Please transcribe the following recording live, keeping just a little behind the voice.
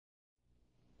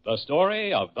The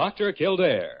story of Dr.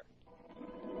 Kildare.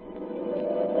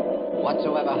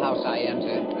 Whatsoever house I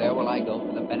enter, there will I go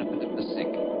for the benefit of the sick.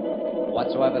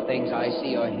 Whatsoever things I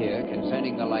see or hear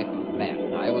concerning the life of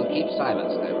men, I will keep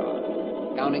silence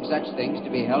thereof, counting such things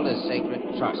to be held as sacred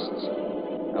trusts.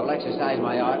 I will exercise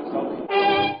my art solely.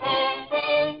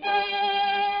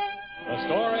 The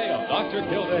story of Dr.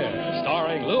 Kildare,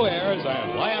 starring Lou Ayres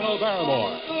and Lionel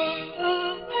Barrymore.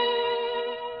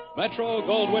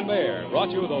 Metro-Goldwyn-Mayer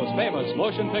brought you those famous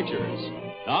motion pictures.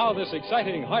 Now this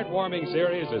exciting, heartwarming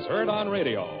series is heard on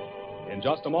radio. In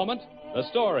just a moment, the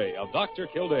story of Dr.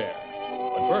 Kildare.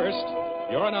 But first,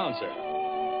 your announcer.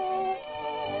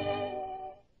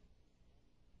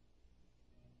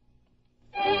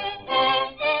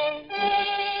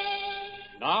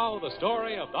 Now, the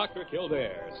story of Dr.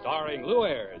 Kildare, starring Lou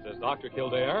Ayres as Dr.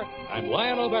 Kildare and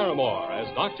Lionel Barrymore as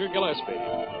Dr. Gillespie.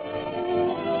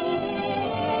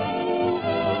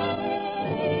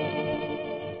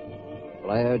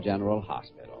 Blair General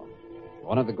Hospital,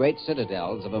 one of the great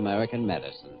citadels of American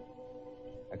medicine.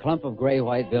 A clump of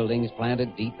gray-white buildings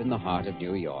planted deep in the heart of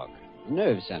New York, the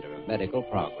nerve center of medical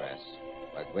progress,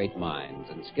 where great minds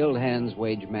and skilled hands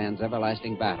wage man's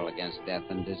everlasting battle against death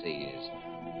and disease.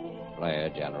 Blair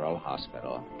General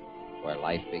Hospital, where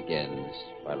life begins,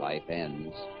 where life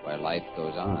ends, where life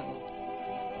goes on.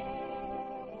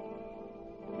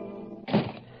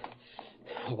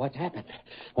 What happened?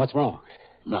 What's wrong?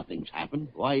 Nothing's happened.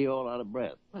 Why are you all out of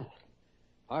breath? Well,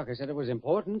 Parker said it was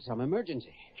important, some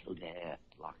emergency. Kildare,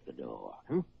 lock the door.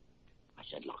 Huh? I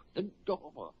said lock the door.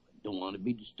 I don't want to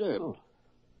be disturbed. Oh,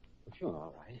 sure,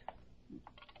 all right.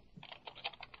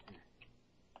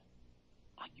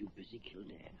 Are you busy,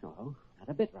 Kildare? No, not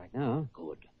a bit right now.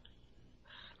 Good.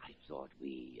 I thought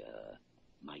we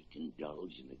might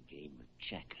indulge in a game of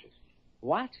checkers.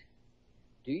 What?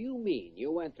 Do you mean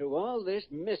you went through all this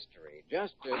mystery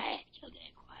just to... Quiet,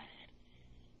 Kildare, quiet.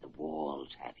 The walls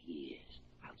have ears.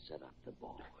 I'll set up the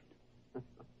board.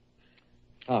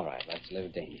 All right, let's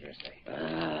live dangerously.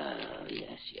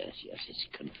 Yes. It's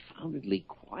confoundedly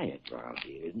quiet around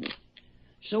here, isn't it?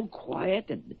 So quiet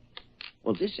that,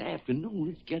 well, this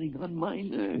afternoon it's getting on my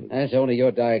nerves. That's only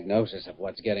your diagnosis of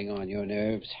what's getting on your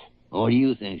nerves. What do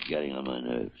you think's getting on my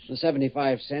nerves? The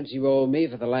 75 cents you owe me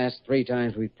for the last 3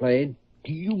 times we've played.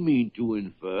 Do you mean to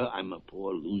infer I'm a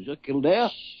poor loser, Kildare?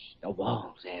 Shh, the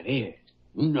walls have ears.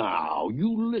 Now,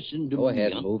 you listen to me. Go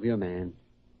ahead, move your man.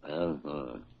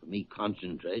 Let me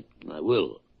concentrate, and I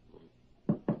will.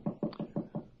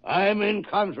 I'm in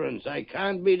conference. I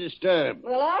can't be disturbed.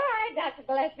 Well, all right, Dr.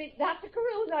 Gillespie. Dr.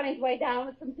 Carew's on his way down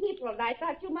with some people, and I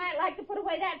thought you might like to put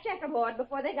away that checkerboard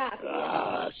before they got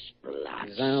here.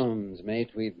 Splats. Zounds,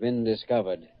 mate, we've been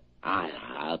discovered.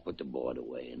 I'll put the board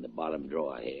away in the bottom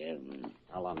drawer here.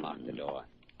 I'll unlock the door.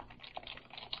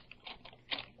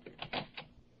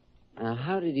 Now,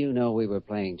 how did you know we were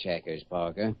playing checkers,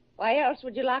 Parker? Why else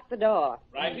would you lock the door?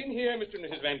 Right in here, Mr. and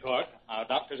Mrs. Vancourt. Our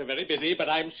doctors are very busy, but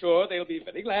I'm sure they'll be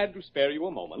very glad to spare you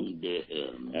a moment.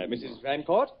 Mrs.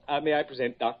 Vancourt, may I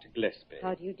present Dr. Gillespie?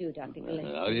 How do you do, Dr.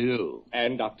 Gillespie? How do you do?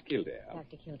 And Dr. Kildare.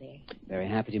 Dr. Kildare. Very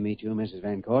happy to meet you, Mrs.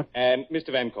 Vancourt. And Mr.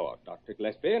 Vancourt, Dr.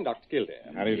 Gillespie and Dr.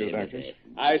 Kildare. How do you do, Doctor?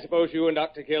 I suppose you and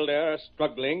Dr. Kildare are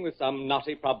struggling with some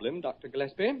knotty problem, Dr.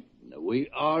 Gillespie? We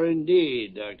are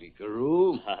indeed, Dr.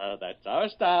 Carew. That's our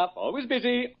staff, always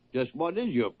busy. Just what is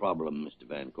your problem, Mr.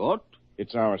 Vancourt?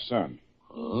 It's our son.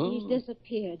 Huh? He's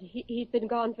disappeared. He's been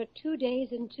gone for 2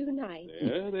 days and 2 nights.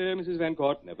 There, Mrs.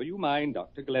 Vancourt. Never you mind.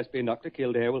 Dr. Gillespie and Dr.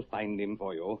 Kildare will find him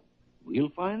for you.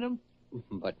 We'll find him?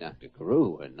 But Dr.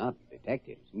 Carew, we're not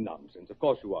detectives. Nonsense. Of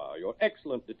course you are. You're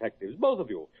excellent detectives, both of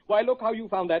you. Why, look how you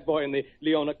found that boy in the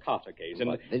Leona Carter case. And...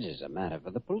 But this is a matter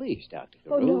for the police, Dr.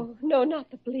 Oh, Carew. no, not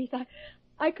the police.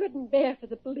 I couldn't bear for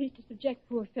the police to subject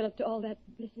poor Philip to all that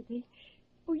publicity.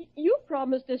 Oh, you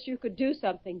promised us you could do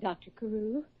something, Dr.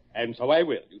 Carew. And so I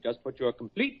will. You just put your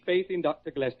complete faith in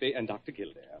Dr. Gillespie and Dr.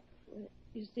 Kildare.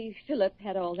 You see, Philip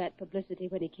had all that publicity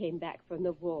when he came back from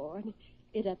the war, and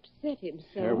it upset him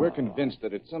so. We're convinced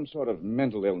that it's some sort of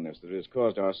mental illness that has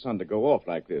caused our son to go off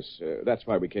like this. That's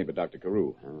why we came to Dr.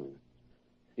 Carew. Oh.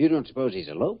 You don't suppose he's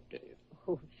eloped, do you?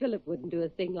 Oh, Philip wouldn't do a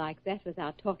thing like that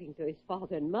without talking to his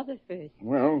father and mother first.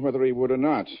 Well, whether he would or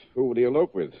not, who would he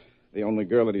elope with? The only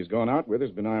girl that he's gone out with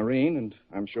has been Irene, and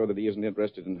I'm sure that he isn't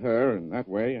interested in her in that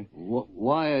way.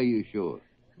 Why are you sure?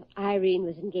 Irene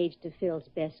was engaged to Phil's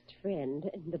best friend,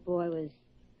 and the boy was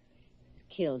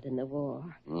killed in the war.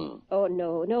 Oh,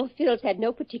 no. Phil's had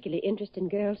no particular interest in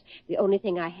girls. The only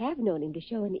thing I have known him to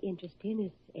show any interest in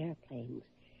is airplanes.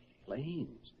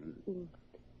 Planes?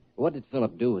 What did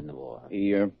Philip do in the war?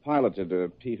 He piloted a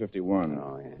T-51.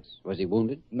 Oh, yes. Was he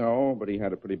wounded? No, but he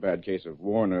had a pretty bad case of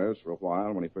war nerves for a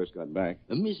while when he first got back.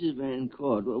 Mrs. Van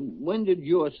Court, when did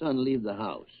your son leave the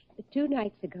house? 2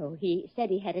 nights ago, he said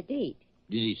he had a date.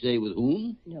 Did he say with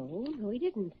whom? No, he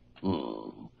didn't.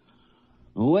 Oh.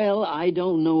 Well, I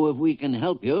don't know if we can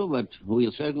help you, but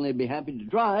we'll certainly be happy to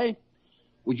try.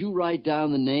 Would you write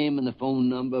down the name and the phone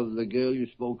number of the girl you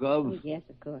spoke of? Oh, yes,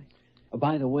 of course. Oh,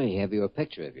 by the way, have you a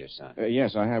picture of your son?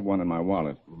 Yes, I have one in my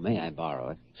wallet. May I borrow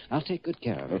it? I'll take good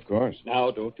care of it. Of course.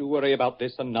 Now, don't you worry about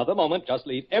this another moment. Just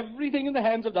leave everything in the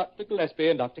hands of Dr. Gillespie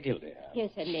and Dr. Kildare.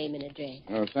 Here's her name and address.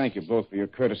 Oh, thank you both for your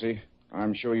courtesy.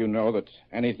 I'm sure you know that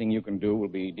anything you can do will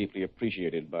be deeply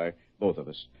appreciated by both of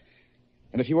us.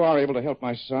 And if you are able to help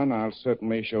my son, I'll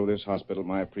certainly show this hospital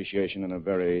my appreciation in a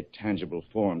very tangible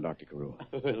form, Dr. Carew.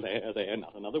 Well, there.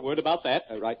 Not another word about that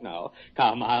right now.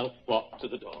 Come, I'll walk to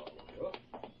the door.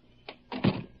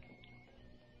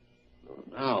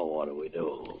 Now, what do we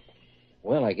do?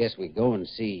 Well, I guess we go and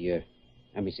see,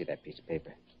 let me see that piece of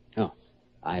paper. Oh,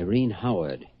 Irene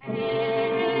Howard.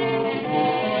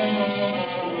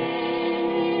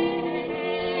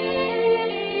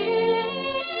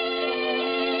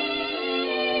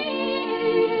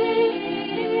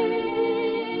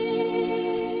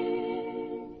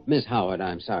 Miss Howard,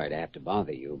 I'm sorry to have to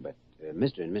bother you, but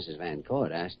Mr. and Mrs. Van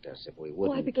Court asked us if we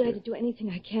wouldn't... Oh, I'd be glad to do anything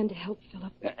I can to help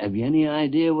Philip. Have you any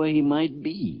idea where he might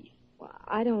be? Well,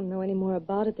 I don't know any more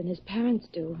about it than his parents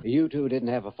do. You two didn't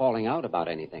have a falling out about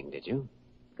anything, did you?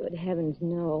 Good heavens,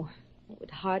 no. It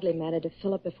would hardly matter to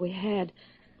Philip if we had.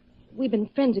 We've been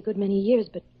friends a good many years,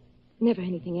 but never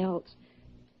anything else.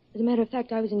 As a matter of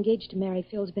fact, I was engaged to marry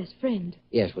Phil's best friend.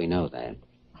 Yes, we know that.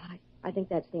 I think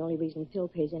that's the only reason Phil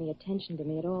pays any attention to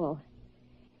me at all.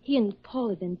 He and Paul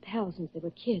had been pals since they were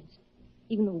kids.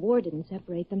 Even the war didn't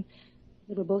separate them.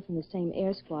 They were both in the same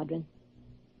air squadron.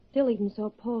 Phil even saw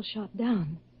Paul shot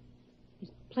down. His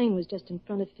plane was just in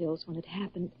front of Phil's when it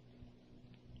happened.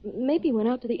 Maybe he went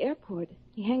out to the airport.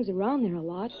 He hangs around there a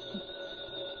lot.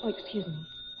 Oh, excuse me.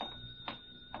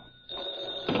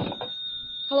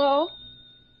 Hello?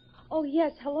 Oh,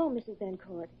 yes. Hello, Mrs. Van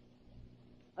Court.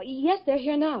 Oh, yes, they're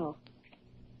here now.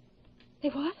 They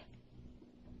what?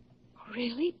 Oh,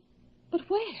 really? But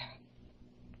where?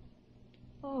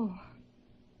 Oh.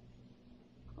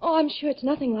 Oh, I'm sure it's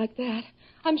nothing like that.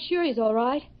 I'm sure he's all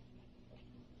right.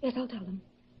 Yes, I'll tell them.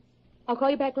 I'll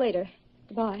call you back later.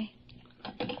 Goodbye.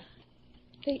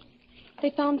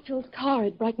 They found Phil's car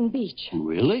at Brighton Beach.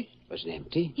 Really? Was it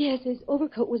empty? Yes, his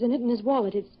overcoat was in it and his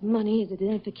wallet, his money, his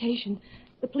identification.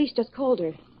 The police just called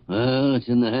her. Well, it's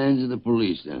in the hands of the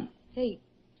police, then.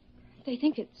 They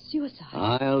think it's suicide.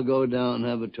 I'll go down and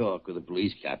have a talk with the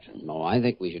police captain. No, I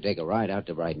think we should take a ride out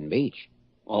to Brighton Beach.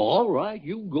 Oh, all right.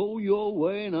 You go your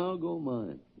way and I'll go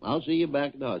mine. I'll see you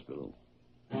back at the hospital.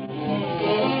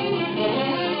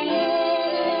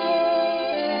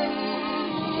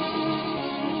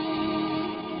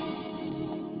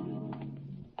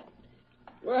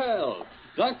 Well,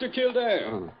 Dr.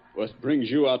 Kildare, what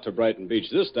brings you out to Brighton Beach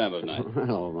this time of night?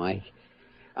 Hello, Mike.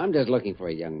 I'm just looking for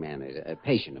a young man, a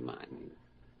patient of mine.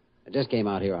 I just came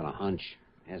out here on a hunch.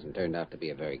 Hasn't turned out to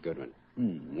be a very good one.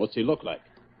 What's he look like?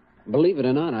 Believe it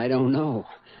or not, I don't know.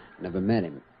 Never met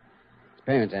him. His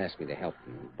parents asked me to help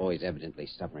him. The boy's evidently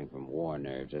suffering from war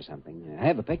nerves or something. I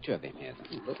have a picture of him here.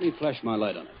 Let me flash my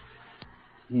light on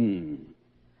it.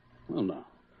 Well, now,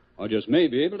 I just may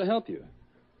be able to help you.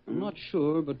 I'm not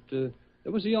sure, but there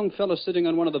was a young fellow sitting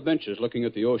on one of the benches looking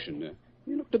at the ocean.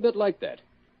 He looked a bit like that.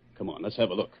 Come on, let's have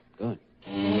a look. Good.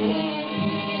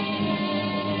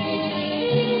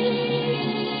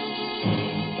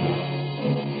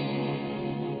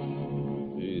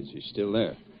 He's still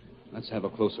there. Let's have a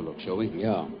closer look, shall we?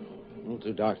 Yeah. A little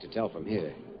too dark to tell from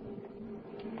here.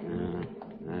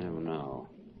 I don't know.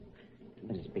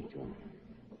 Better speak to him.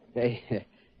 Hey,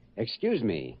 excuse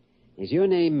me. Is your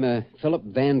name Philip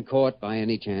Van Court by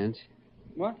any chance?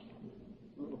 What?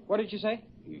 What did you say?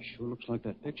 He sure looks like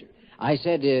that picture. I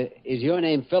said, is your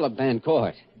name Philip Van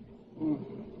Court?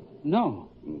 No.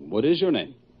 What is your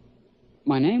name?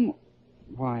 My name?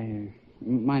 Why,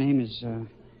 my name is,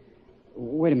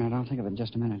 wait a minute, I'll think of it in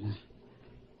just a minute.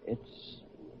 It's...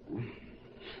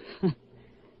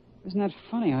 Isn't that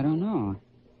funny? I don't know.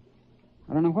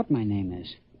 I don't know what my name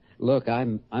is. Look,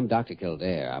 I'm Dr.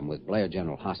 Kildare. I'm with Blair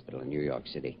General Hospital in New York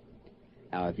City.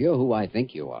 Now, if you're who I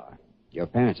think you are, your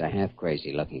parents are half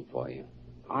crazy looking for you.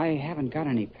 I haven't got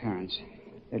any parents.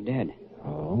 They're dead.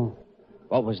 Oh?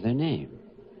 What was their name?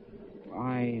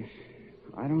 I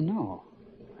don't know.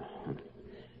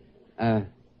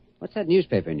 What's that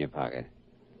newspaper in your pocket?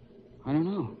 I don't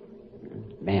know.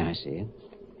 May I see it?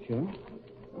 Sure.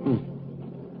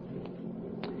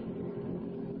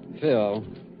 Phil,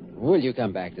 will you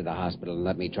come back to the hospital and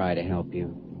let me try to help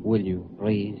you? Will you,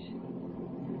 please?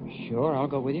 Sure, I'll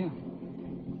go with you.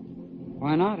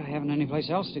 Why not? I haven't any place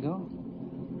else to go.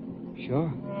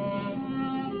 Sure.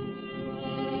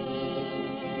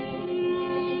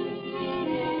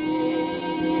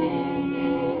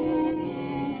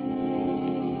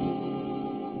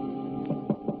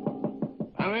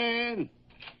 Come in.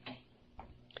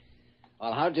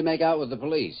 Well, how'd you make out with the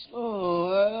police?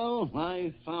 Oh, well,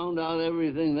 I found out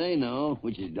everything they know,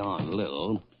 which is darn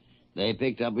little. They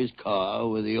picked up his car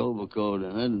with the overcoat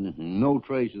in it and no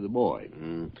trace of the boy.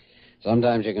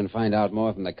 Sometimes you can find out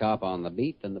more from the cop on the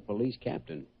beat than the police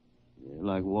captain.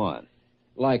 Like what?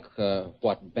 Like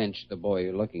what bench the boy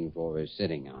you're looking for is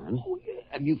sitting on. Oh, yeah.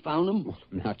 Have you found him?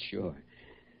 I'm not sure.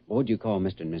 Would you call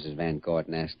Mr. and Mrs. Van Court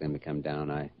and ask them to come down?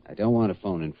 I don't want to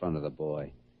phone in front of the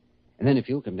boy. And then if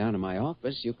you'll come down to my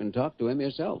office, you can talk to him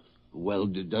yourself. Well,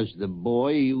 does the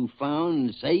boy you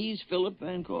found say he's Philip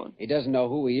Van Court? He doesn't know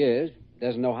who he is,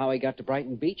 doesn't know how he got to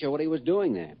Brighton Beach or what he was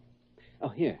doing there. Oh,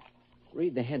 here.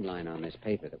 Read the headline on this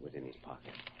paper that was in his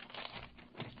pocket.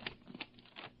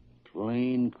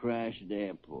 Plane crashed at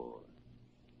airport.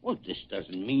 Well, this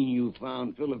doesn't mean you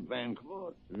found Philip Van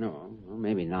Court. No, well,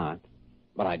 maybe not.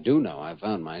 But I do know I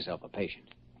found myself a patient.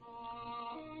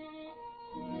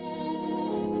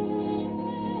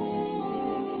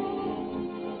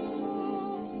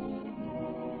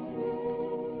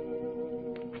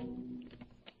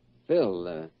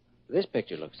 Phil, this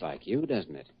picture looks like you,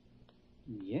 doesn't it?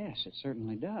 Yes, it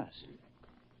certainly does.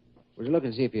 Would you look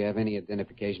and see if you have any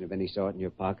identification of any sort in your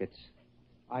pockets?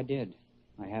 I did.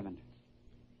 I haven't.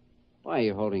 Why are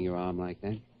you holding your arm like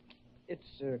that?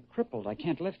 It's crippled. I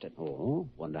can't lift it. Oh,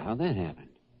 wonder how that happened.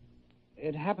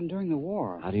 It happened during the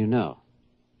war. How do you know?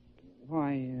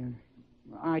 Why,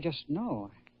 I just know.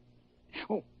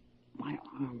 Oh, my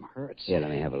arm hurts. Here,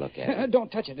 let me have a look at it. Don't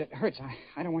touch it. It hurts.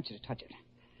 I don't want you to touch it.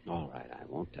 All right, I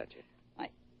won't touch it. I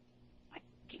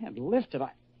can't lift it.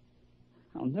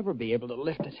 I'll never be able to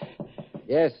lift it.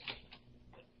 Yes.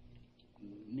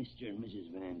 Mr. and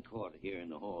Mrs. Van Court here in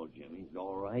the hall, Jimmy. Is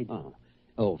all right?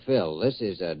 Oh, Phil, this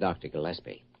is Dr.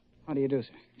 Gillespie. How do you do,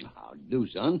 sir? How do,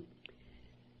 son?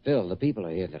 Phil, the people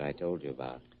are here that I told you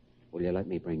about. Will you let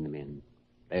me bring them in?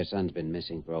 Their son's been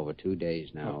missing for over 2 days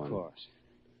now. Of course.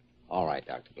 All right,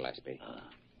 Dr. Gillespie.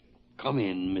 Come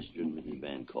in, Mr. and Mrs.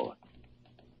 Van Court.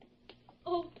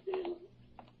 Oh, Phil.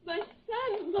 My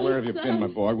son, Where have you been, my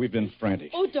boy? We've been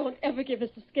frantic. Oh, don't ever give us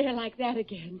a scare like that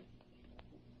again.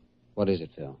 What is it,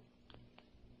 Phil?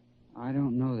 I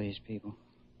don't know these people.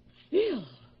 Phil.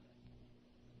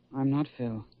 I'm not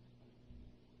Phil.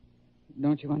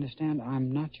 Don't you understand?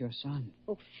 I'm not your son.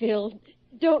 Oh, Phil,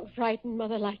 don't frighten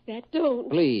Mother like that. Don't.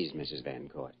 Please, Mrs. Van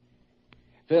Court.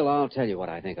 Phil, I'll tell you what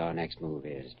I think our next move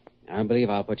is. I believe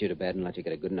I'll put you to bed and let you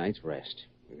get a good night's rest.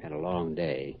 We've had a long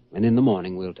day, and in the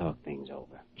morning we'll talk things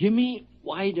over. Jimmy,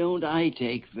 why don't I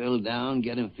take Phil down,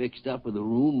 get him fixed up with a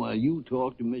room while you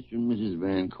talk to Mr. and Mrs.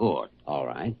 Van Court? All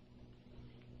right.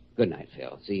 Good night,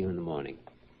 Phil. See you in the morning.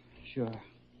 Sure.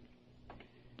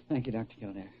 Thank you, Dr.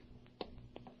 Kildare.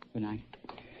 Good night.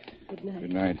 Good night.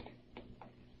 Good night.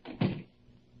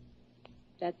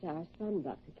 That's our son,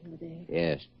 Dr. Kildare.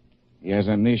 Yes. He has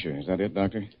amnesia. Is that it,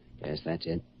 Doctor? Yes, that's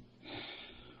it.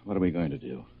 What are we going to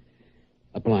do?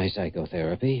 Apply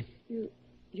psychotherapy.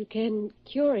 You can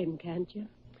cure him, can't you?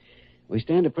 We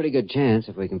stand a pretty good chance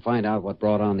if we can find out what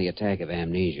brought on the attack of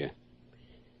amnesia.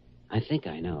 I think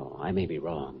I know. I may be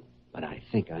wrong, but I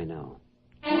think I know.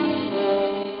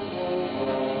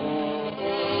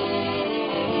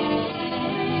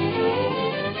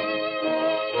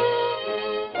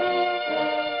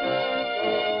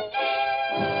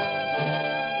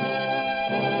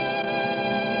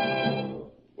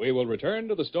 We will return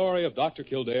to the story of Dr.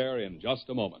 Kildare in just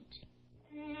a moment.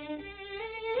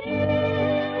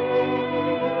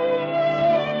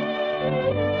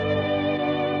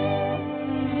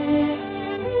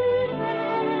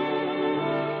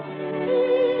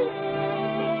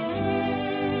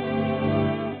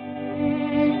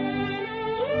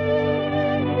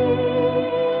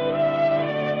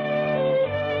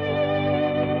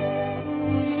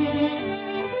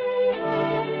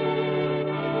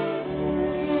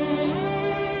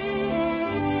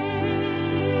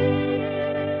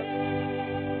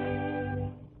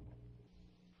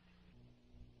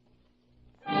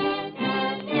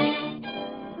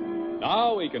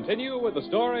 Now we continue with the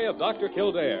story of Dr.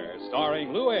 Kildare,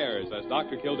 starring Lou Ayres as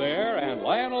Dr. Kildare and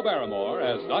Lionel Barrymore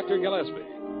as Dr. Gillespie.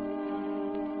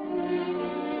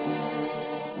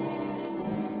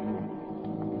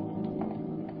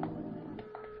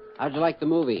 How'd you like the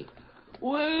movie?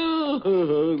 Well,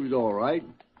 it was all right.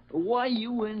 Why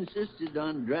you insisted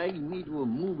on dragging me to a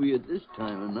movie at this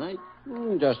time of night?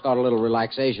 Just thought a little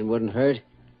relaxation wouldn't hurt.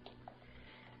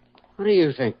 What do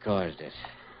you think caused it?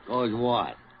 Caused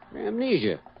what?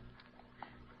 Amnesia.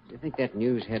 Do you think that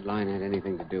news headline had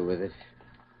anything to do with it?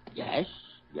 Yes.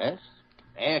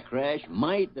 Air crash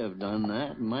might have done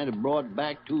that. Might have brought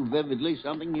back too vividly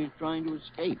something you're trying to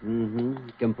escape. Mm-hmm.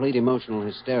 Complete emotional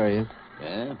hysteria.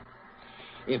 Yeah.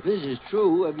 If this is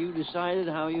true, have you decided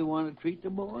how you want to treat the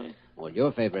boy? Well,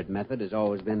 your favorite method has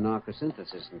always been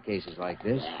narcosynthesis in cases like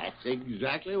this. That's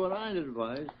exactly what I'd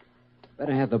advise.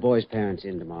 Better have the boy's parents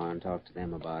in tomorrow and talk to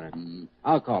them about it.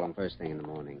 I'll call them first thing in the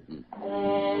morning.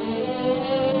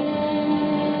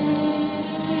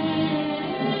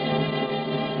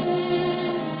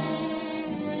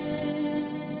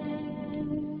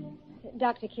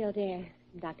 Dr. Kildare,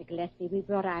 Dr. Gillespie, we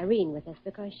brought Irene with us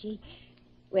because she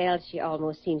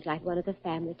almost seems like one of the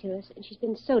family to us, and she's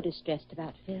been so distressed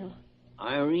about Phil.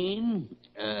 Irene,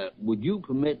 would you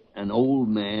permit an old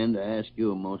man to ask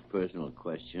you a most personal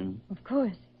question? Of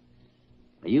course.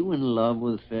 Are you in love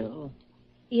with Phil?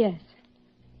 Yes.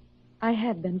 I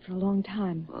have been for a long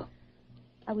time. Huh?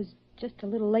 I was just a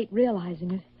little late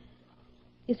realizing it.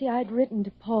 You see, I'd written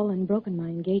to Paul and broken my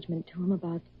engagement to him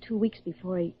about 2 weeks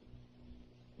before he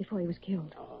was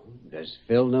killed. Oh, does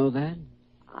Phil know that?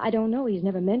 I don't know. He's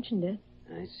never mentioned it.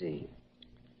 I see.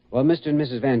 Well, Mr. and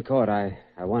Mrs. Van Court, I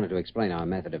wanted to explain our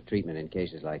method of treatment in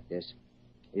cases like this.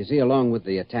 You see, along with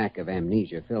the attack of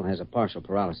amnesia, Phil has a partial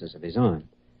paralysis of his arm.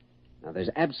 Now, there's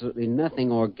absolutely nothing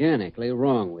organically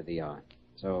wrong with the arm.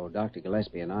 So Dr.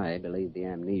 Gillespie and I believe the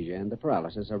amnesia and the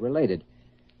paralysis are related.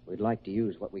 We'd like to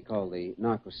use what we call the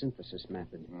narcosynthesis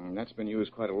method. That's been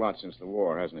used quite a lot since the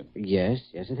war, hasn't it? Yes,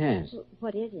 it has.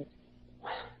 What is it?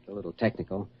 It's a little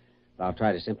technical, but I'll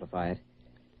try to simplify it.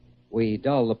 We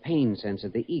dull the pain sense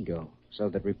of the ego so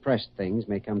that repressed things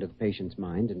may come to the patient's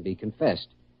mind and be confessed.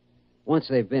 Once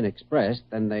they've been expressed,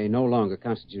 then they no longer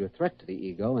constitute a threat to the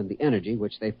ego, and the energy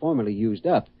which they formerly used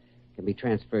up can be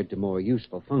transferred to more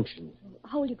useful functions.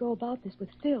 How will you go about this with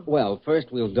Phil? Well,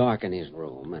 first we'll darken his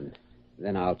room, and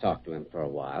then I'll talk to him for a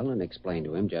while and explain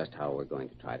to him just how we're going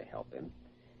to try to help him.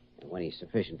 And when he's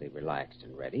sufficiently relaxed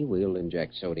and ready, we'll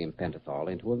inject sodium pentothal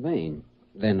into a vein.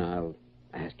 Then I'll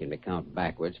ask him to count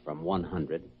backwards from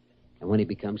 100, and when he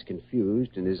becomes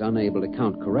confused and is unable to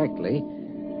count correctly,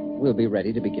 we'll be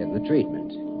ready to begin the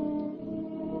treatment.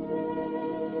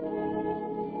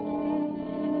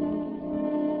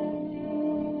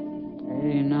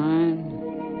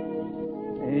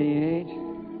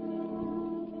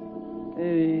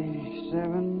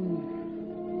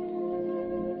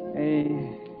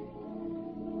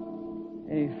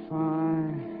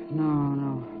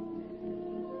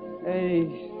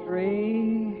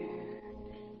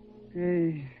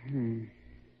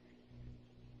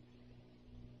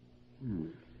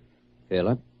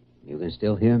 Philip, you can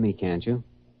still hear me, can't you?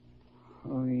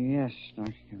 Oh, yes,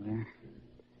 Dr. Kildare.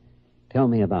 Tell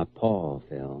me about Paul,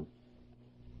 Phil.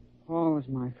 Paul was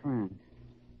my friend.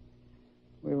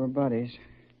 We were buddies.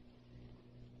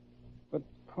 But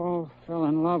Paul fell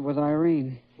in love with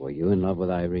Irene. Were you in love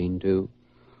with Irene, too?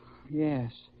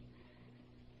 Yes.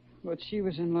 But she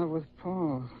was in love with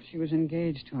Paul. She was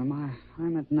engaged to him. I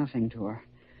meant nothing to her.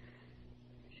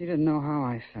 She didn't know how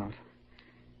I felt.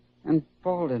 And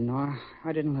Paul didn't know.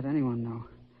 I didn't let anyone know.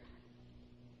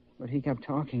 But he kept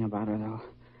talking about her, though.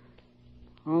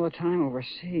 All the time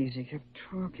overseas, he kept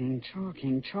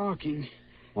talking.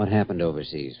 What happened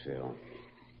overseas, Phil?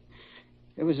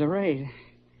 It was a raid.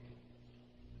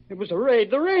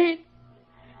 The raid!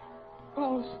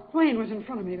 Paul's plane was in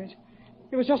front of me.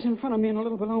 It was just in front of me and a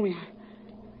little below me.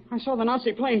 I saw the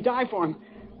Nazi plane die for him.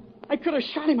 I could have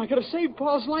shot him. I could have saved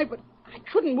Paul's life, but I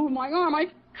couldn't move my arm. It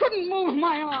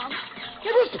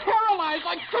was paralyzed.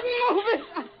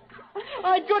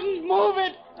 I couldn't move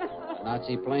it.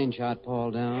 Nazi plane shot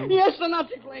Paul down? Yes, the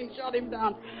Nazi plane shot him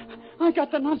down. I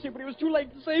got the Nazi, but it was too late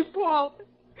to save Paul.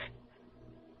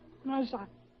 And as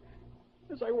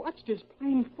I watched his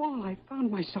plane fall, I found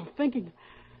myself thinking,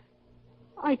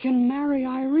 I can marry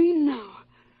Irene now.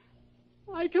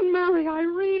 But I couldn't marry her.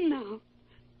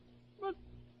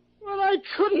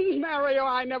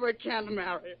 I never can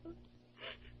marry her.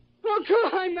 How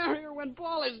could I marry her when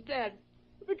Paul is dead?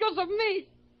 Because of me.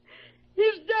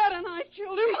 He's dead, and I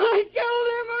killed him. I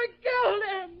killed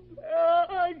him.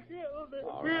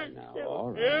 All right, now,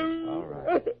 all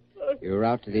right. You were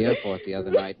out to the airport the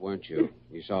other night, weren't you?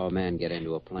 You saw a man get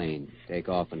into a plane, take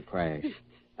off and crash.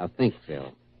 Now think,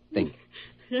 Phil. Think.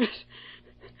 Yes,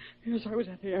 I was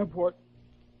at the airport.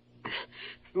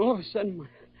 All of a sudden,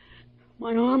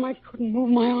 My arm, I couldn't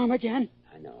move my arm again.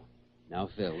 I know. Now,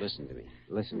 Phil, listen to me.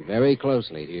 Listen very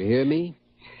closely. Do you hear me?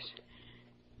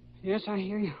 Yes, I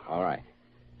hear you. All right.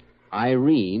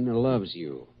 Irene loves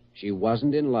you. She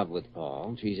wasn't in love with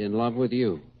Paul. She's in love with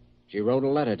you. She wrote a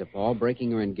letter to Paul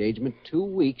breaking her engagement 2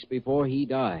 weeks before he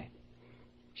died.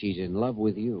 She's in love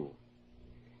with you.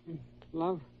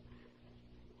 Love?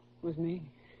 With me?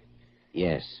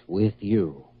 Yes, with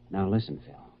you. Now, listen,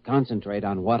 Phil. Concentrate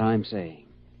on what I'm saying.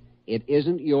 It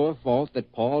isn't your fault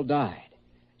that Paul died.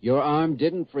 Your arm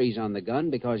didn't freeze on the gun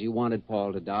because you wanted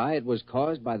Paul to die. It was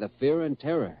caused by the fear and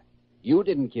terror. You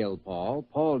didn't kill Paul.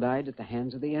 Paul died at the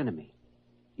hands of the enemy.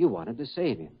 You wanted to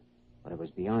save him, but it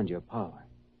was beyond your power.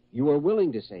 You were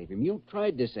willing to save him. You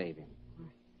tried to save him.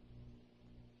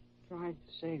 Tried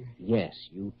to save him? Yes,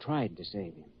 you tried to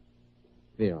save him.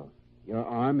 Phil, your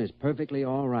arm is perfectly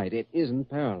all right. It isn't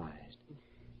paralyzed.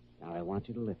 Now, I want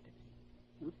you to lift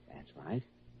it. That's right.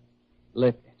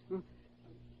 Lift it.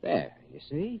 There, you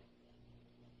see?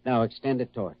 Now, extend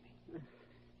it toward me.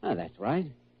 Now, that's right.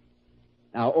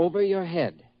 Now, over your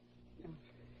head.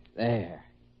 There.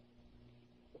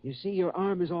 You see, your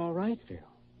arm is all right, Phil.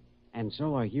 And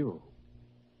so are you.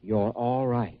 You're all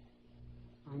right.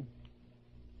 I'm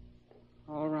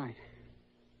all right.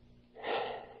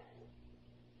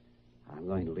 I'm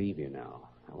going to leave you now.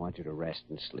 I want you to rest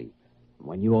and sleep. And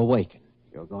when you awaken,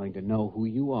 you're going to know who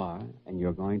you are, and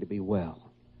you're going to be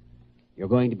well. You're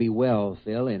going to be well,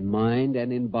 Phil, in mind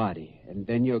and in body. And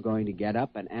then you're going to get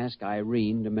up and ask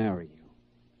Irene to marry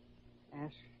you.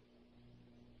 Ask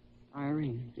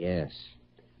Irene? Yes.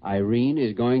 Irene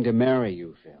is going to marry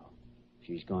you, Phil.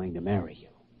 She's going to marry you.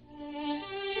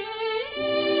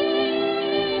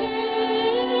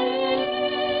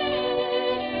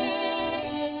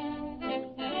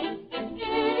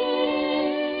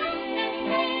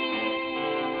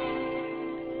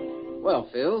 Well,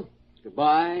 Phil,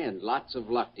 goodbye and lots of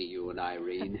luck to you and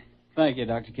Irene. Thank you,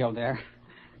 Dr. Kildare.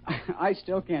 I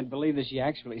still can't believe that she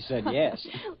actually said yes.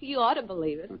 You ought to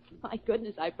believe it. My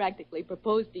goodness, I practically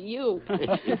proposed to you.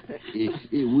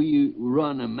 We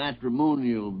run a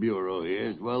matrimonial bureau here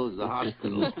as well as the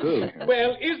hospital, too.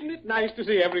 Well, isn't it nice to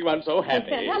see everyone so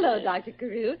happy? Hello, Dr.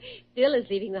 Carew. Phil is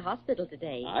leaving the hospital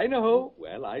today. I know.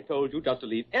 Well, I told you just to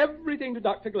leave everything to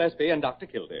Dr. Gillespie and Dr.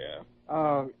 Kildare.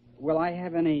 Will I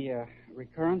have any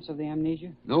recurrence of the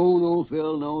amnesia? No,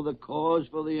 Phil, no. The cause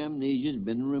for the amnesia has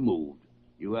been removed.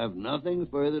 You have nothing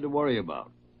further to worry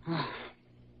about.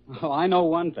 Oh, I know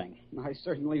one thing. I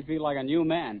certainly feel like a new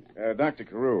man. Dr.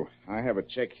 Carew, I have a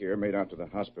check here made out to the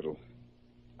hospital.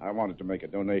 I wanted to make a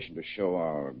donation to show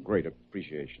our great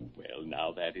appreciation. Well,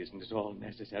 now, that isn't at all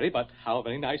necessary, but how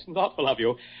very nice and thoughtful of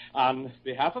you. On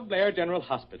behalf of Blair General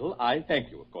Hospital, I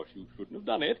thank you. Of course, you shouldn't have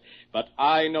done it, but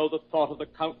I know the thought of the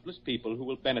countless people who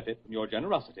will benefit from your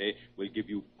generosity will give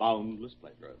you boundless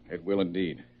pleasure. It will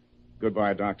indeed.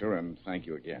 Goodbye, Doctor, and thank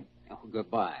you again. Oh,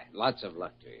 goodbye. Lots of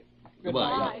luck to you.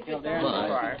 Goodbye.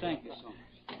 Goodbye. Thank you so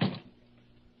much.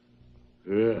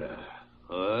 Yeah.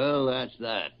 Well, that's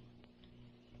that.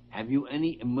 Have you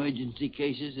any emergency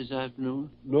cases this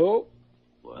afternoon? No.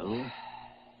 Well,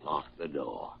 lock the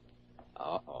door.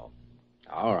 Uh-oh.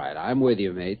 All right, I'm with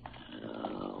you, mate.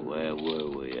 Where were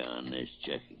we on this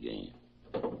check again?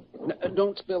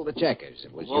 Don't spill the checkers.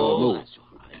 It was your move.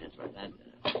 That's right.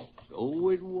 So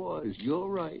it was. You're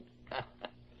right.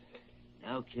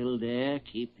 Now, Kildare,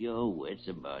 keep your wits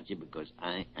about you because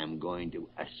I am going to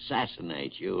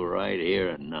assassinate you right here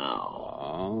and now.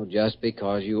 Oh, just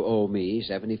because you owe me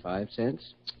 75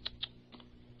 cents?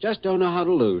 Just don't know how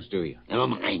to lose, do you? Never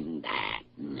mind that.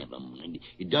 Never mind.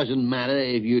 It doesn't matter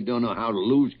if you don't know how to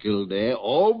lose, Kildare.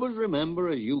 Always remember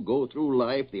as you go through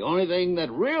life, the only thing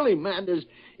that really matters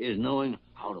is knowing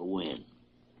how to win.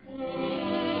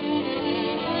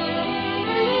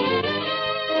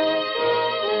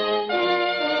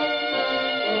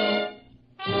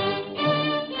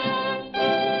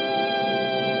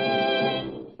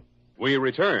 We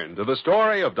return to the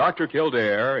story of Dr.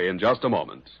 Kildare in just a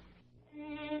moment.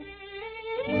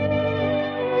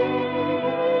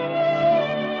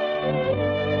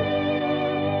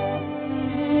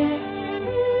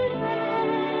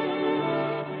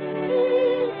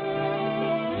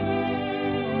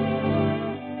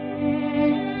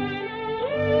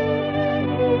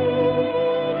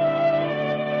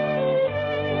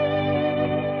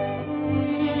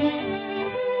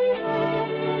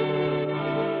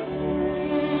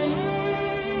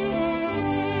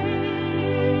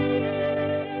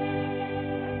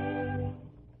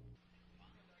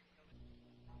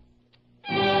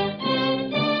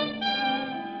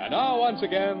 once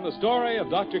again the story of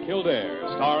Dr. Kildare,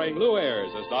 starring Lou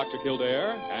Ayres as Dr.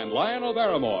 Kildare and Lionel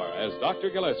Barrymore as Dr.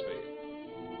 Gillespie.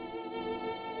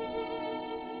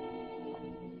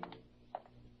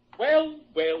 Well,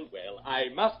 I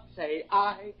must say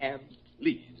I am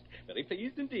pleased. Very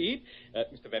pleased indeed.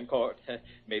 Mr. Vencourt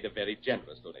made a very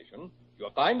generous donation.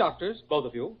 You're fine doctors, both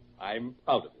of you. I'm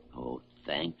proud of you. Oh,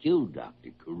 thank you,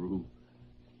 Dr. Carew.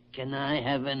 Can I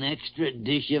have an extra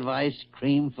dish of ice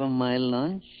cream for my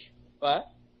lunch?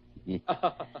 What?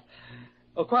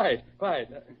 Oh, quite.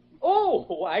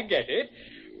 Oh, I get it.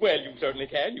 Well, you certainly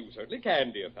can,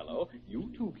 dear fellow.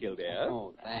 You too, Kildare.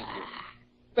 Oh, thank you.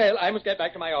 Well, I must get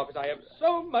back to my office. I have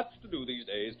so much to do these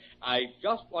days. I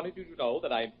just wanted you to know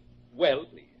that I'm well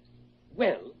pleased.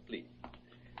 Well pleased.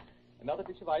 Another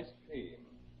dish of ice cream.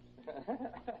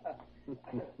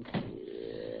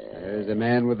 There's a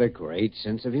man with a great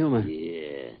sense of humor.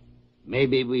 Yeah.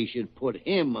 Maybe we should put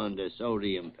him under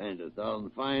sodium pentothal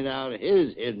and find out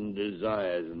his hidden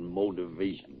desires and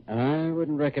motivation. I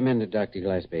wouldn't recommend it, Dr.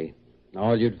 Gillespie.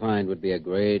 All you'd find would be a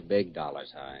great big dollar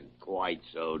sign. Quite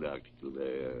so, Dr.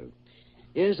 Kildare.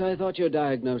 Yes, I thought your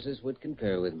diagnosis would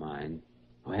concur with mine.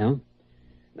 Well,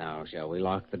 now shall we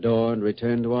lock the door and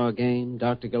return to our game,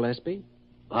 Dr. Gillespie?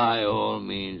 By all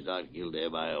means, Dr.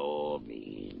 Kildare, by all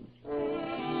means.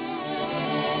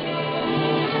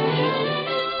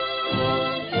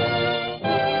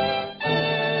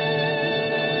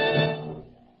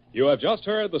 You have just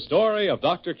heard the story of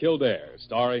Dr. Kildare,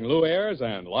 starring Lou Ayres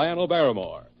and Lionel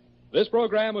Barrymore. This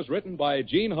program was written by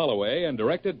Gene Holloway and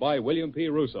directed by William P.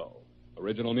 Russo.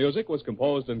 Original music was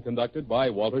composed and conducted by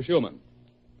Walter Schumann.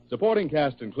 Supporting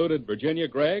cast included Virginia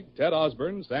Gregg, Ted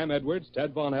Osborne, Sam Edwards,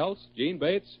 Ted Von Elst, Gene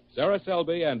Bates, Sarah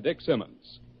Selby, and Dick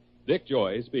Simmons. Dick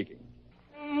Joy speaking.